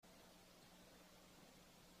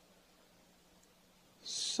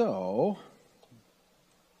So,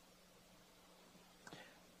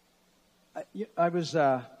 I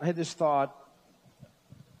had this thought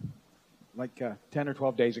like 10 or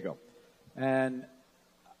 12 days ago. And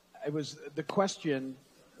it was the question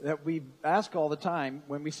that we ask all the time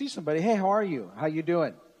when we see somebody, hey, how are you? How you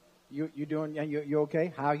doing? You doing? You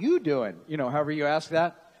okay? How you doing? You know, however you ask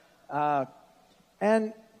that.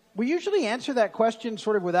 And we usually answer that question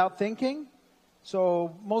sort of without thinking.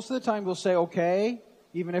 So most of the time we'll say okay,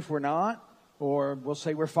 even if we're not, or we'll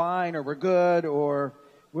say we're fine, or we're good, or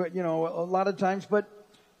a lot of times. But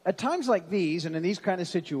at times like these, and in these kind of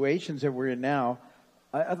situations that we're in now,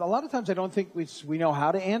 a lot of times I don't think we know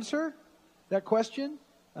how to answer that question,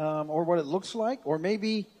 or what it looks like, or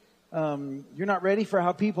maybe you're not ready for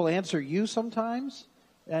how people answer you sometimes,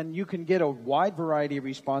 and you can get a wide variety of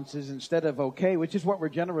responses instead of okay, which is what we're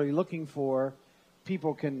generally looking for.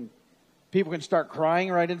 People can start crying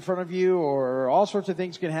right in front of you, or all sorts of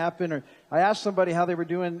things can happen. Or I asked somebody how they were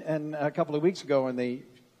doing and a couple of weeks ago, and the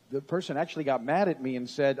person actually got mad at me and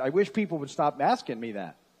said, I wish people would stop asking me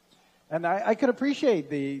that. And I could appreciate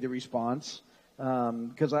the response,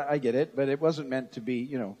 because I get it, but it wasn't meant to be,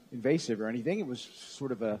 invasive or anything. It was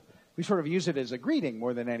we sort of use it as a greeting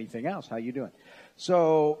more than anything else. How you doing?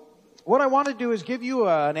 So what I want to do is give you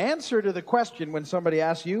an answer to the question when somebody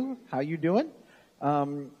asks you, how you doing?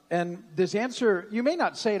 And this answer, you may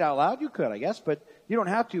not say it out loud. You could, I guess, but you don't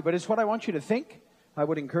have to. But it's what I want you to think. I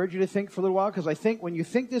would encourage you to think for a little while, because I think when you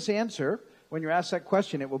think this answer, when you're asked that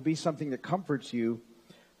question, it will be something that comforts you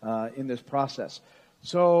in this process.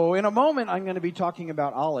 So in a moment, I'm going to be talking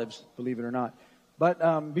about olives, believe it or not.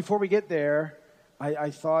 But before we get there,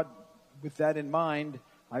 I thought with that in mind,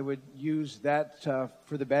 I would use that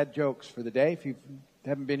for the bad jokes for the day. If you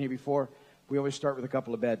haven't been here before, we always start with a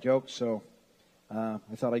couple of bad jokes, so I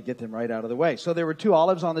thought I'd get them right out of the way. So there were 2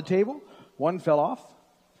 olives on the table. One fell off.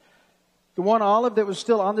 The one olive that was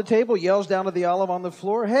still on the table yells down to the olive on the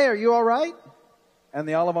floor, hey, are you all right? And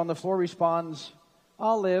the olive on the floor responds,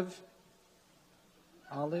 I'll live.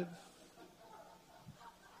 Olive.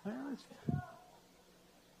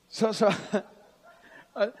 So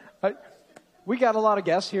we got a lot of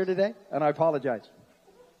guests here today, and I apologize.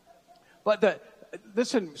 But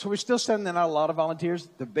listen, so we're still sending out a lot of volunteers.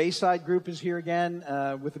 The Bayside group is here again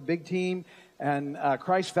with a big team, and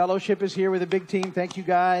Christ Fellowship is here with a big team. Thank you,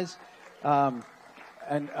 guys.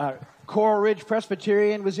 And Coral Ridge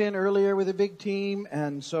Presbyterian was in earlier with a big team,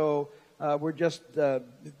 and so we're just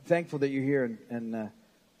thankful that you're here and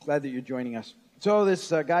glad that you're joining us. So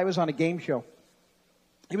this guy was on a game show.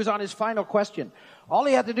 He was on his final question. All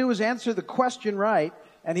he had to do was answer the question right,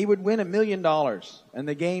 and he would win $1 million. And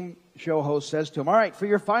the game show host says to him, all right, for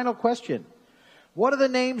your final question, what are the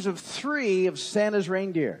names of 3 of Santa's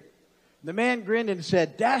reindeer? The man grinned and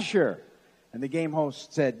said, Dasher. And the game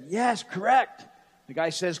host said, yes, correct. The guy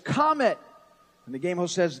says, Comet. And the game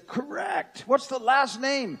host says, correct. What's the last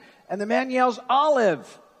name? And the man yells,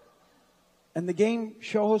 Olive. And the game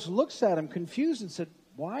show host looks at him confused and said,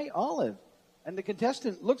 why Olive? And the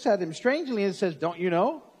contestant looks at him strangely and says, don't you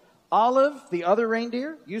know? Olive, the other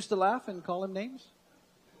reindeer, used to laugh and call him names.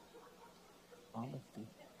 Olive.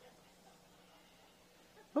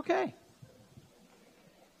 Okay.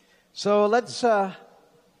 So let's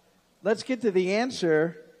get to the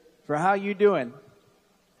answer for how you doing.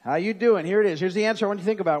 How you doing? Here it is. Here's the answer I want you to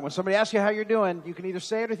think about. When somebody asks you how you're doing, you can either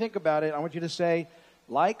say it or think about it. I want you to say,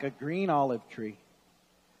 like a green olive tree.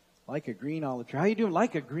 Like a green olive tree. How you doing?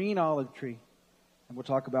 Like a green olive tree. And we'll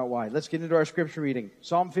talk about why. Let's get into our scripture reading.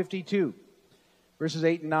 Psalm 52, verses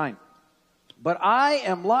 8 and 9. But I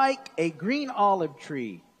am like a green olive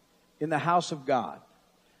tree in the house of God.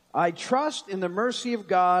 I trust in the mercy of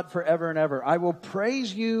God forever and ever. I will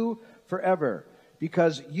praise you forever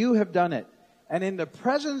because you have done it. And in the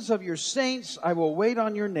presence of your saints, I will wait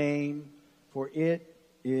on your name, for it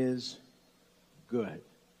is good.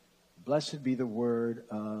 Blessed be the word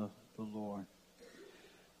of the Lord.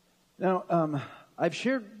 Now, I've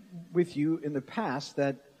shared with you in the past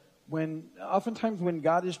that oftentimes when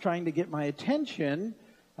God is trying to get my attention,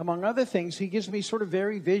 among other things, he gives me sort of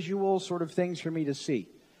very visual sort of things for me to see.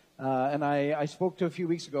 And I spoke to a few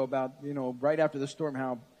weeks ago about, right after the storm,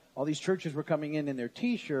 how all these churches were coming in their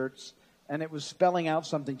T-shirts, and it was spelling out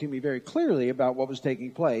something to me very clearly about what was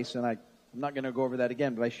taking place. And I'm not going to go over that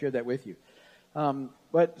again, but I shared that with you.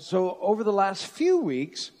 But so over the last few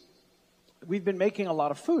weeks, we've been making a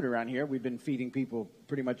lot of food around here. We've been feeding people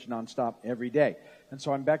pretty much nonstop every day. And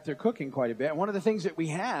so I'm back there cooking quite a bit. And one of the things that we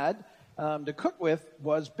had to cook with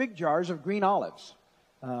was big jars of green olives.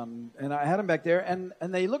 And I had them back there, and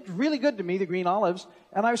they looked really good to me, the green olives.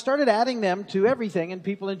 And I started adding them to everything, and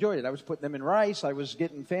people enjoyed it. I was putting them in rice. I was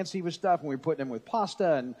getting fancy with stuff, and we were putting them with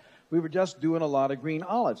pasta, and we were just doing a lot of green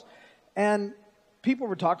olives. And people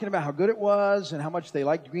were talking about how good it was and how much they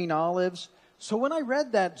liked green olives. So when I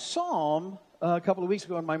read that psalm a couple of weeks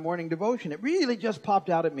ago in my morning devotion, it really just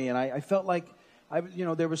popped out at me, and I felt like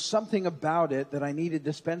there was something about it that I needed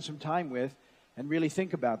to spend some time with and really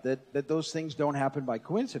think about, that those things don't happen by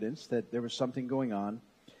coincidence, that there was something going on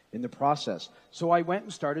in the process. So I went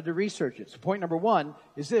and started to research it. So point number one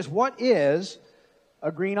is this: what is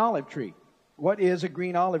a green olive tree? What is a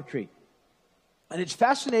green olive tree? And it's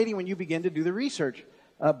fascinating when you begin to do the research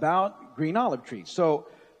about green olive trees. So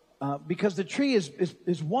because the tree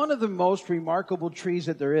is one of the most remarkable trees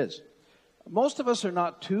that there is. Most of us are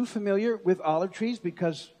not too familiar with olive trees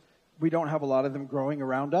because we don't have a lot of them growing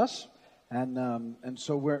around us. And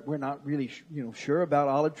so we're not really sure about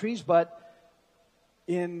olive trees, but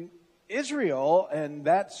in Israel and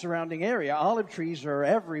that surrounding area, olive trees are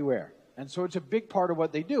everywhere, and so it's a big part of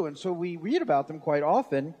what they do. And so we read about them quite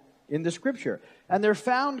often in the Scripture, and they're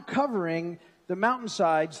found covering the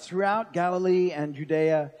mountainsides throughout Galilee and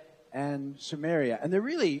Judea and Samaria, and they're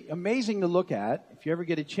really amazing to look at. If you ever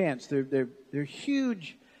get a chance, they're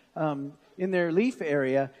huge in their leaf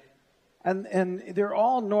area. And they're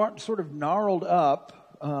all sort of gnarled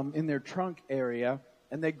up in their trunk area,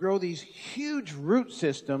 and they grow these huge root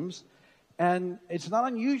systems. And it's not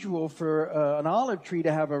unusual for an olive tree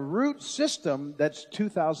to have a root system that's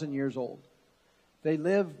 2,000 years old. They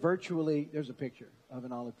live virtually, there's a picture of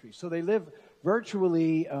an olive tree. So they live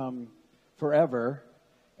virtually forever,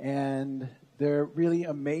 and they're really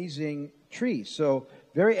amazing trees. So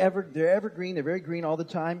they're evergreen, they're very green all the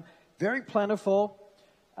time, very plentiful.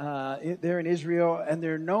 They're in Israel, and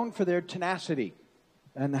they're known for their tenacity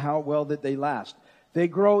and how well that they last. They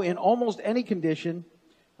grow in almost any condition.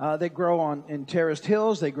 They grow in terraced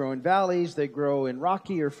hills. They grow in valleys. They grow in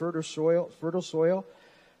rocky or fertile soil.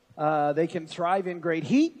 They can thrive in great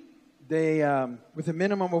heat. They, with a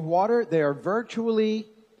minimum of water, they are virtually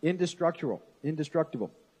indestructible.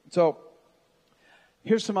 So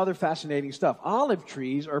here's some other fascinating stuff. Olive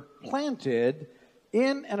trees are planted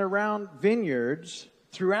in and around vineyards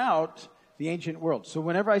throughout the ancient world. So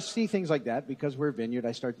whenever I see things like that, because we're a vineyard,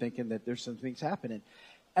 I start thinking that there's some things happening.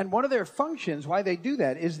 And one of their functions, why they do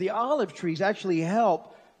that, is the olive trees actually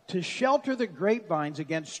help to shelter the grapevines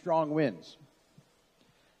against strong winds.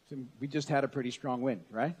 So we just had a pretty strong wind,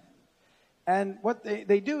 right? And what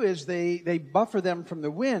they do is they buffer them from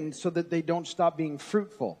the wind so that they don't stop being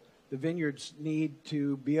fruitful. The vineyards need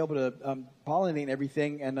to be able to pollinate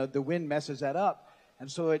everything, and the wind messes that up.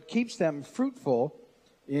 And so it keeps them fruitful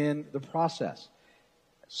in the process.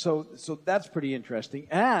 So that's pretty interesting.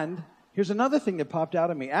 And here's another thing that popped out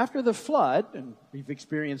at me. After the flood, and we've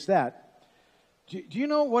experienced that, do you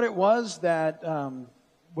know what it was that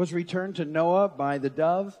was returned to Noah by the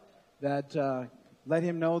dove that let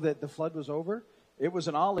him know that the flood was over? It was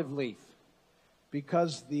an olive leaf,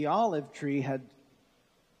 because the olive tree had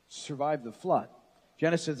survived the flood.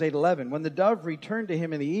 Genesis 8:11, when the dove returned to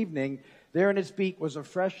him in the evening, there in its beak was a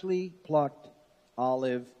freshly plucked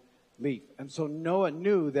olive leaf. And so Noah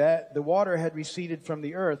knew that the water had receded from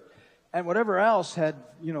the earth, and whatever else had,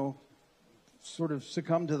 sort of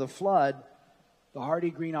succumbed to the flood, the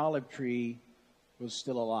hardy green olive tree was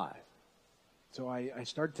still alive. So I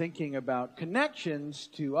start thinking about connections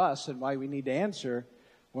to us and why we need to answer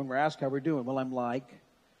when we're asked how we're doing. Well, I'm like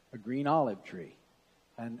a green olive tree,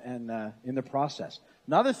 and in the process.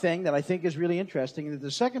 Another thing that I think is really interesting, and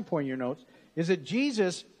the second point in your notes, is that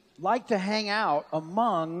Jesus liked to hang out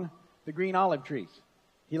among the green olive trees.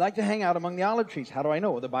 He liked to hang out among the olive trees. How do I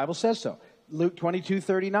know? Well, the Bible says so. Luke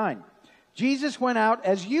 22:39. Jesus went out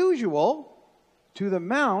as usual to the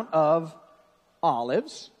Mount of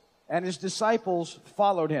Olives, and his disciples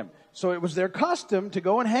followed him. So it was their custom to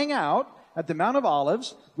go and hang out at the Mount of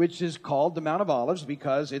Olives, which is called the Mount of Olives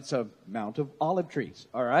because it's a mount of olive trees.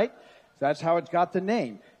 All right? That's how it's got the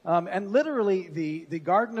name. And literally, the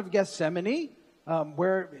Garden of Gethsemane,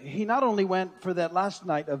 where he not only went for that last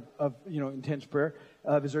night of intense prayer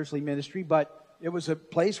of his earthly ministry, but it was a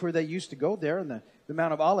place where they used to go there in the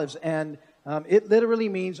Mount of Olives, and it literally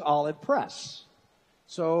means olive press.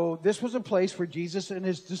 So this was a place where Jesus and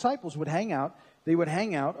his disciples would hang out. They would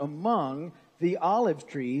hang out among the olive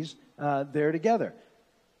trees there together.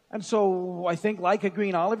 And so I think, like a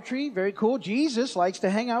green olive tree, very cool, Jesus likes to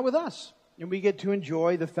hang out with us, and we get to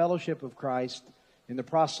enjoy the fellowship of Christ in the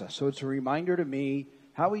process. So it's a reminder to me,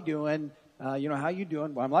 how we doing? How you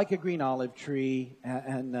doing? Well, I'm like a green olive tree,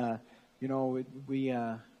 and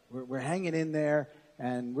we're hanging in there,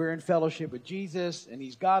 and we're in fellowship with Jesus, and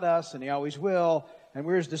He's got us, and He always will, and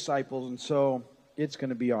we're His disciples, and so it's going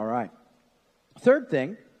to be all right. Third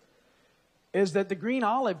thing is that the green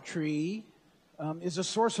olive tree is a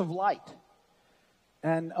source of light,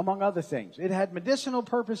 and among other things. It had medicinal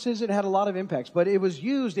purposes, it had a lot of impacts, but it was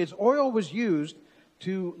used, its oil was used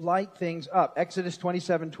to light things up. Exodus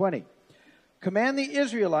 27:20. Command the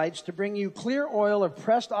Israelites to bring you clear oil of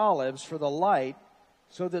pressed olives for the light,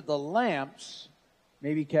 so that the lamps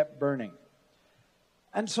may be kept burning.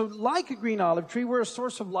 And so, like a green olive tree, we're a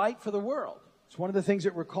source of light for the world. It's one of the things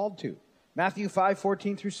that we're called to. Matthew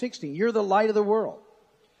 5:14 through 16. You're the light of the world.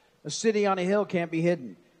 A city on a hill can't be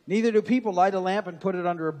hidden. Neither do people light a lamp and put it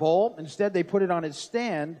under a bowl. Instead, they put it on its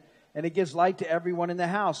stand, and it gives light to everyone in the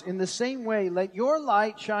house. In the same way, let your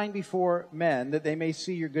light shine before men, that they may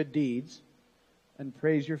see your good deeds and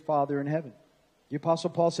praise your Father in heaven. The Apostle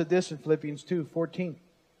Paul said this in Philippians 2:14.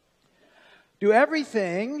 Do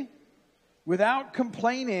everything without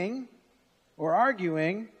complaining or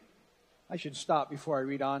arguing. I should stop before I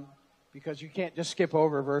read on, because you can't just skip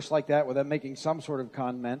over a verse like that without making some sort of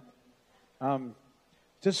comment.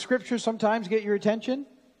 Does Scripture sometimes get your attention?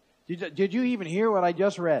 Did you even hear what I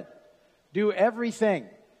just read? Do everything.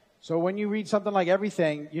 So when you read something like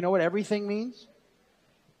everything, you know what everything means?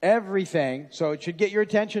 Everything. So it should get your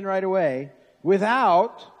attention right away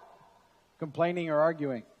without complaining or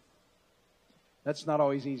arguing. That's not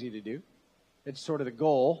always easy to do. It's sort of the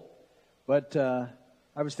goal. But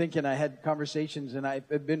I was thinking, I had conversations, and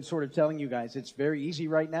I've been sort of telling you guys, it's very easy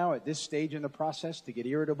right now at this stage in the process to get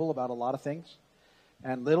irritable about a lot of things.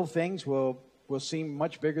 And little things will seem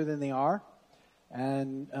much bigger than they are.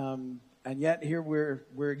 And yet here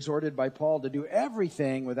we're exhorted by Paul to do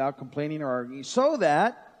everything without complaining or arguing, so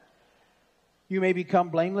that you may become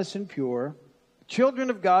blameless and pure, children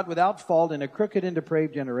of God without fault in a crooked and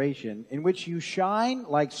depraved generation, in which you shine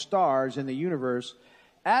like stars in the universe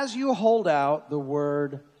as you hold out the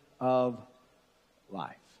word of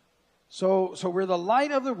life. So we're the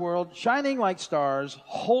light of the world, shining like stars,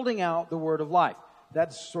 holding out the word of life.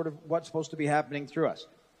 That's sort of what's supposed to be happening through us.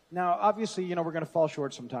 Now, obviously, we're going to fall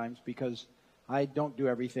short sometimes, because I don't do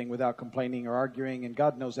everything without complaining or arguing, and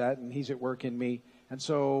God knows that, and He's at work in me. And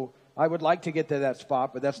so I would like to get to that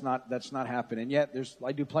spot, but that's not happening yet.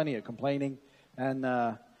 I do plenty of complaining and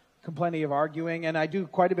plenty of arguing, and I do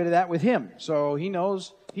quite a bit of that with Him. So He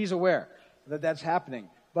knows, He's aware that that's happening.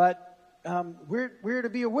 But we're to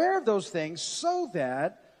be aware of those things so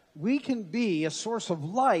that we can be a source of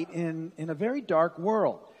light in a very dark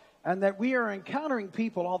world, and that we are encountering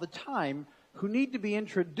people all the time who need to be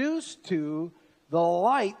introduced to the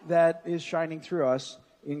light that is shining through us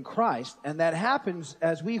in Christ, and that happens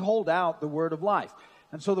as we hold out the word of life.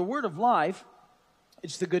 And so the word of life,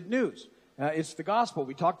 it's the good news. It's the gospel.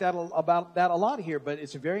 We talked about that a lot here, but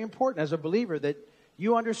it's very important as a believer that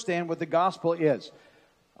you understand what the gospel is.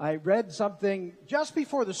 I read something just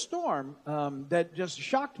before the storm that just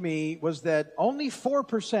shocked me, was that only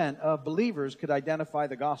 4% of believers could identify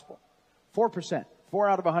the gospel. 4%. 4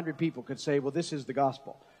 out of 100 people could say, well, this is the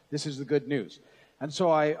gospel. This is the good news. And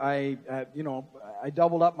so I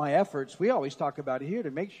doubled up my efforts. We always talk about it here to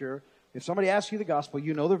make sure if somebody asks you the gospel,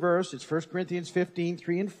 you know the verse. It's 1 Corinthians 15,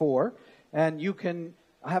 3 and 4. And you can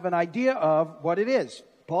have an idea of what it is.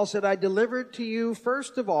 Paul said, I delivered to you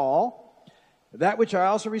first of all that which I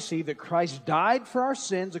also received, that Christ died for our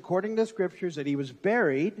sins according to the Scriptures, that He was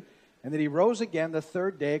buried, and that He rose again the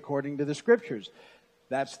third day according to the Scriptures.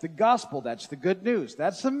 That's the gospel. That's the good news.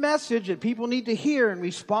 That's the message that people need to hear and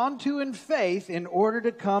respond to in faith in order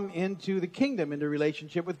to come into the kingdom, into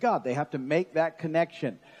relationship with God. They have to make that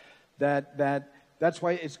connection. That's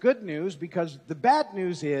why it's good news, because the bad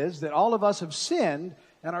news is that all of us have sinned,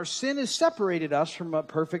 and our sin has separated us from a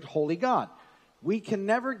perfect, holy God. We can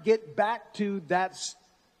never get back to that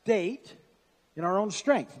state in our own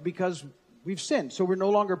strength because we've sinned. So we're no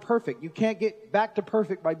longer perfect. You can't get back to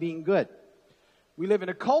perfect by being good. We live in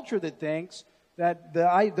a culture that thinks that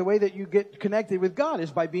the way that you get connected with God is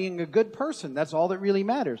by being a good person. That's all that really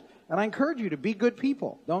matters. And I encourage you to be good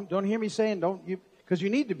people. Don't hear me saying because you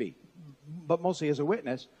need to be, but mostly as a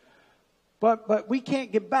witness. But we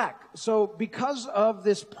can't get back. So because of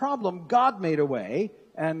this problem, God made a way.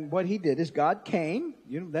 And what He did is God came.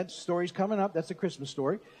 That story's coming up. That's a Christmas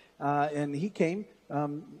story. And He came,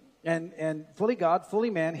 and fully God, fully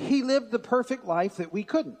man. He lived the perfect life that we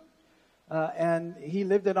couldn't. And He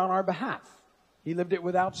lived it on our behalf. He lived it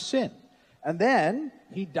without sin. And then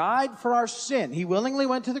He died for our sin. He willingly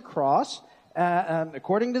went to the cross. And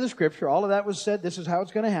according to the Scripture, all of that was said, this is how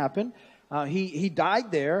it's going to happen. He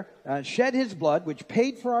died there, shed his blood, which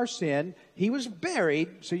paid for our sin. He was buried.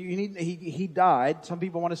 So he died. Some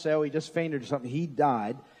people want to say, oh, he just fainted or something. He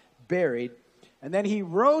died, buried. And then he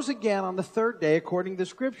rose again on the third day, according to the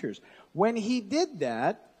Scriptures. When he did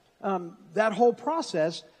that, that whole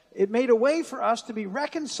process, it made a way for us to be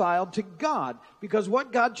reconciled to God. Because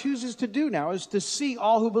what God chooses to do now is to see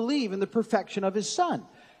all who believe in the perfection of his Son.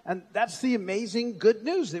 And that's the amazing good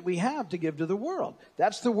news that we have to give to the world.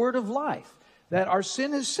 That's the word of life. That our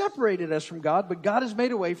sin has separated us from God, but God has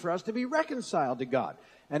made a way for us to be reconciled to God.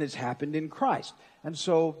 And it's happened in Christ. And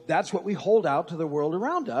so that's what we hold out to the world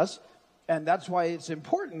around us. And that's why it's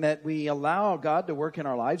important that we allow God to work in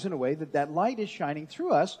our lives in a way that that light is shining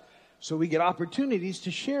through us, so we get opportunities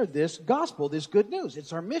to share this gospel, this good news.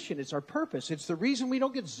 It's our mission. It's our purpose. It's the reason we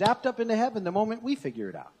don't get zapped up into heaven the moment we figure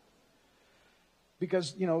it out.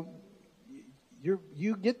 Because,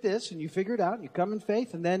 you get this and you figure it out and you come in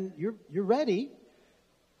faith and then you're ready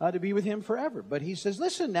to be with him forever. But he says,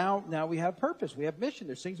 listen, now we have purpose. We have mission.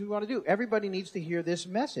 There's things we want to do. Everybody needs to hear this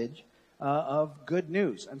message of good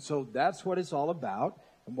news. And so that's what it's all about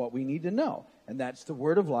and what we need to know. And that's the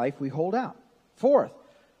word of life we hold out. Fourth,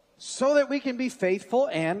 so that we can be faithful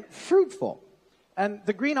and fruitful. And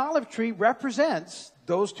the green olive tree represents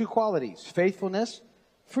those two qualities, faithfulness,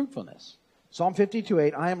 fruitfulness. Psalm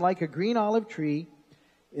 52:8, I am like a green olive tree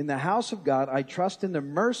in the house of God. I trust in the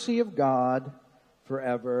mercy of God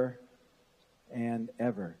forever and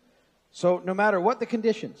ever. So no matter what the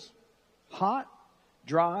conditions, hot,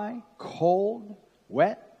 dry, cold,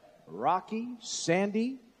 wet, rocky,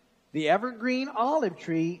 sandy, the evergreen olive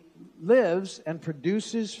tree lives and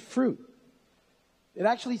produces fruit. They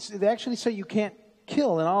actually say you can't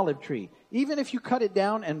kill an olive tree. Even if you cut it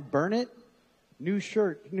down and burn it, new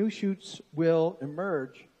shoots will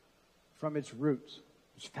emerge from its roots.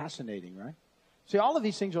 It's fascinating, right? See, all of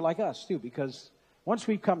these things are like us too, because once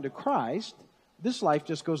we've come to Christ, this life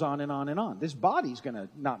just goes on and on and on. This body's going to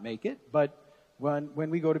not make it, but when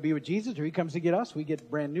we go to be with Jesus, or he comes to get us, we get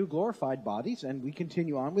brand new glorified bodies, and we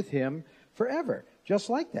continue on with him forever, just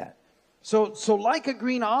like that. So like a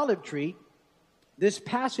green olive tree, this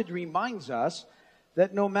passage reminds us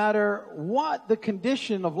that no matter what the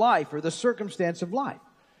condition of life or the circumstance of life,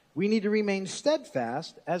 we need to remain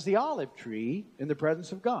steadfast as the olive tree in the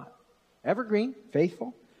presence of God. Evergreen,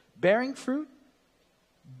 faithful, bearing fruit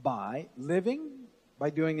by living, by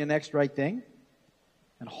doing the next right thing,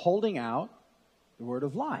 and holding out the word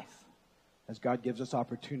of life as God gives us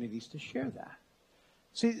opportunities to share that.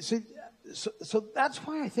 So that's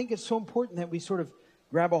why I think it's so important that we sort of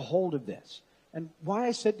grab a hold of this. And why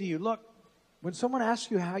I said to you, look, when someone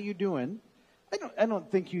asks you how you doing, I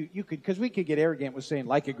don't think you could, because we could get arrogant with saying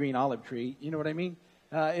like a green olive tree. You know what I mean?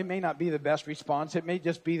 It may not be the best response. It may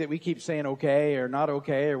just be that we keep saying okay or not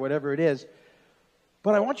okay or whatever it is.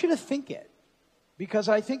 But I want you to think it, because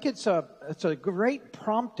I think it's a great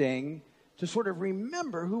prompting to sort of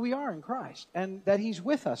remember who we are in Christ and that he's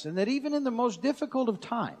with us, and that even in the most difficult of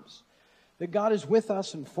times, that God is with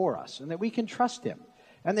us and for us, and that we can trust him,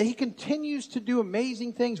 and that he continues to do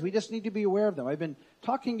amazing things. We just need to be aware of them. I've been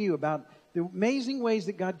talking to you about the amazing ways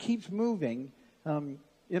that God keeps moving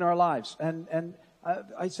in our lives. And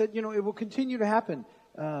I said, it will continue to happen.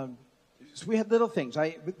 So we had little things.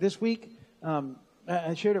 This week,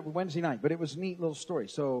 I shared it Wednesday night, but it was a neat little story.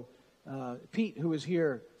 So Pete, who was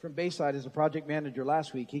here from Bayside as a project manager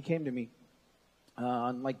last week, he came to me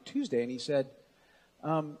on like Tuesday, and he said,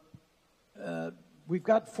 we've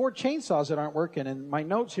got 4 chainsaws that aren't working, and my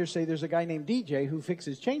notes here say there's a guy named DJ who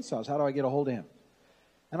fixes chainsaws. How do I get a hold of him?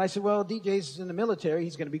 And I said, well, DJ's in the military.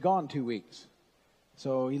 He's going to be gone 2 weeks.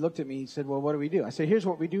 So he looked at me. He said, well, what do we do? I said, here's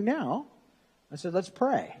what we do now. I said, let's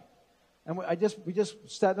pray. And we just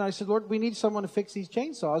sat down. I said, Lord, we need someone to fix these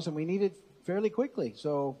chainsaws, and we need it fairly quickly.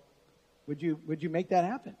 So would you make that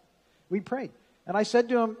happen? We prayed. And I said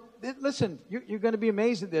to him, listen, you're going to be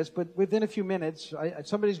amazed at this, but within a few minutes,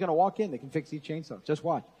 somebody's going to walk in that can fix these chainsaws. Just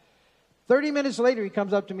watch. 30 minutes later, he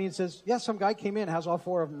comes up to me and says, yeah, some guy came in, has all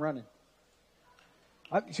 4 of them running.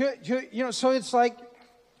 So it's like,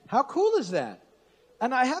 how cool is that?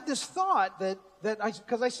 And I had this thought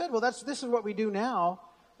because I said, well, this is what we do now.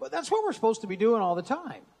 But that's what we're supposed to be doing all the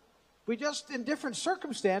time. We just, in different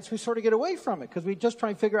circumstance, we sort of get away from it because we just try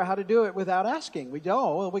and figure out how to do it without asking. We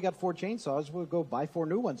go, well, we got 4 chainsaws. We'll go buy 4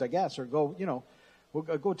 new ones, I guess, or go, we'll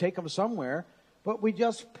go take them somewhere. But we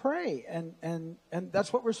just pray, and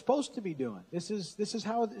that's what we're supposed to be doing. This is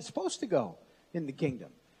how it's supposed to go in the kingdom.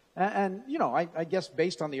 And I guess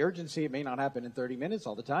based on the urgency, it may not happen in 30 minutes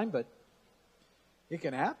all the time, but it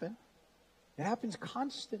can happen. It happens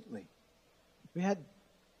constantly.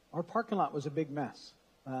 Our parking lot was a big mess.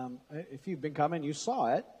 If you've been coming, you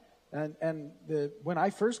saw it. And when I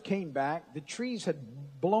first came back, the trees had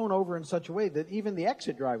blown over in such a way that even the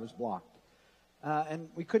exit drive was blocked. And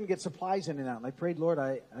we couldn't get supplies in and out. And I prayed, Lord,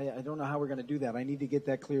 I don't know how we're going to do that. I need to get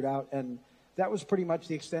that cleared out. And that was pretty much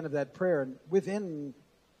the extent of that prayer. And within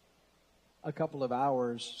a couple of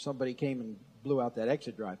hours, somebody came and blew out that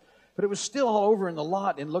exit drive. But it was still all over in the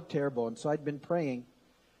lot and looked terrible. And so I'd been praying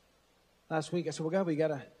last week. I said, well, God, we got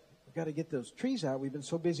to get those trees out. We've been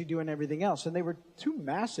so busy doing everything else. And they were too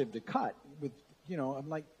massive to cut. I'm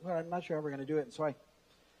like, well, I'm not sure how we're going to do it. And so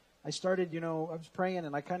I started, I was praying,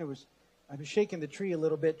 and I was shaking the tree a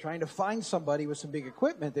little bit, trying to find somebody with some big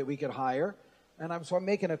equipment that we could hire. And I'm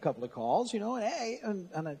making a couple of calls, and hey,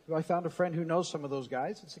 and I found a friend who knows some of those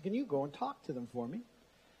guys. I said, can you go and talk to them for me?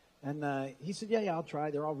 And he said, yeah, I'll try.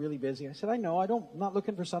 They're all really busy. I said, I know. I'm not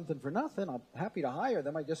looking for something for nothing. I'm happy to hire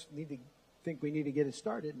them. I just think we need to get it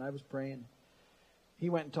started. And I was praying. He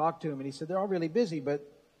went and talked to him, and he said, they're all really busy, but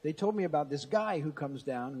they told me about this guy who comes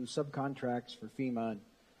down, who subcontracts for FEMA. And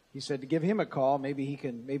he said to give him a call. Maybe you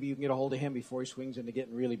can get a hold of him before he swings into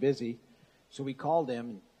getting really busy. So we called him,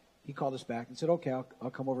 and he called us back and said, okay,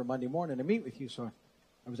 I'll come over Monday morning to meet with you. So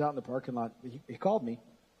I was out in the parking lot. He called me,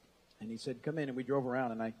 and he said, come in. And we drove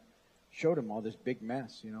around, and I showed him all this big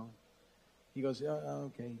mess, He goes,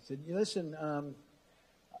 okay. He said, listen,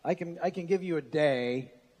 I can give you a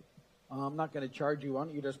day. I'm not going to charge you. Why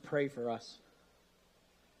don't you just pray for us?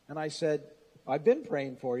 And I said, I've been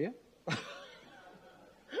praying for you.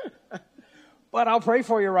 But I'll pray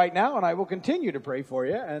for you right now, and I will continue to pray for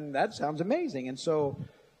you. And that sounds amazing. And so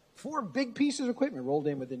 4 big pieces of equipment rolled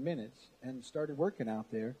in within minutes and started working out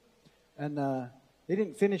there. And they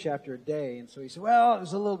didn't finish after a day. And so he said, well, it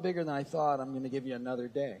was a little bigger than I thought. I'm going to give you another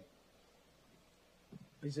day.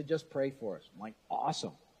 He said, just pray for us. I'm like,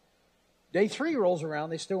 awesome. Day 3 rolls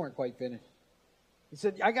around. They still weren't quite finished. He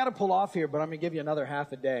said, I got to pull off here, but I'm going to give you another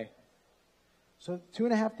half a day. So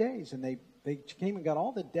 2.5 days. And they came and got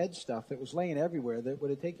all the dead stuff that was laying everywhere that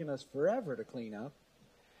would have taken us forever to clean up.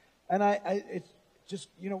 And it's just,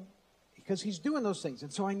 because he's doing those things.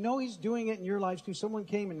 And so I know he's doing it in your lives too. Someone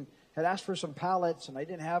came and had asked for some pallets, and I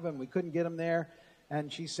didn't have them. We couldn't get them there.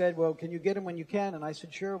 And she said, well, can you get them when you can? And I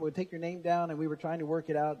said, sure, we'll take your name down. And we were trying to work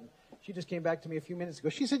it out. And she just came back to me a few minutes ago.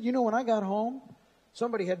 She said, when I got home,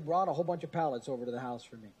 somebody had brought a whole bunch of pallets over to the house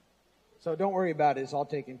for me. So don't worry about it. It's all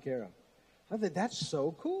taken care of. I thought, that's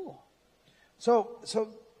so cool. So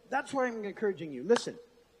that's why I'm encouraging you. Listen,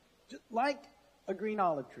 just like a green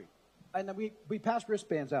olive tree. And we passed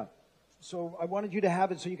wristbands out. So I wanted you to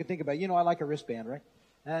have it so you could think about it. I like a wristband, right?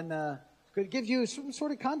 And it gives you some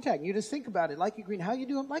sort of contact. You just think about it like a green. How you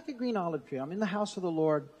doing? Like a green olive tree. I'm in the house of the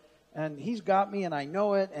Lord, and He's got me, and I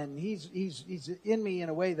know it, and He's in me in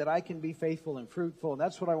a way that I can be faithful and fruitful, and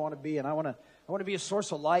that's what I want to be. And I want to be a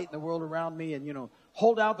source of light in the world around me, and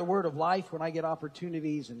hold out the word of life when I get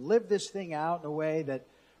opportunities, and live this thing out in a way that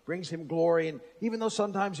brings Him glory. And even though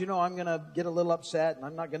sometimes I'm going to get a little upset, and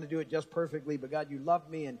I'm not going to do it just perfectly, but God, you love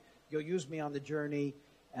me, and You'll use me on the journey,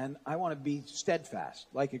 and I want to be steadfast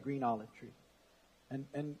like a green olive tree.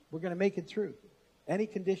 And we're going to make it through any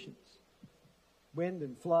conditions, wind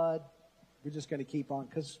and flood. We're just going to keep on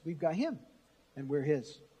because we've got Him, and we're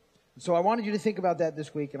His. So I wanted you to think about that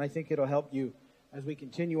this week, and I think it'll help you as we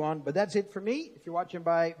continue on. But that's it for me. If you're watching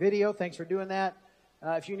by video, thanks for doing that.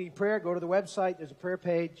 If you need prayer, go to the website. There's a prayer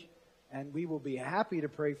page, and we will be happy to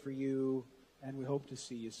pray for you, and we hope to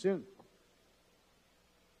see you soon.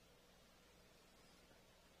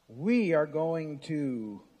 We are going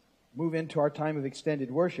to move into our time of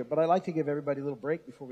extended worship, but I'd like to give everybody a little break before we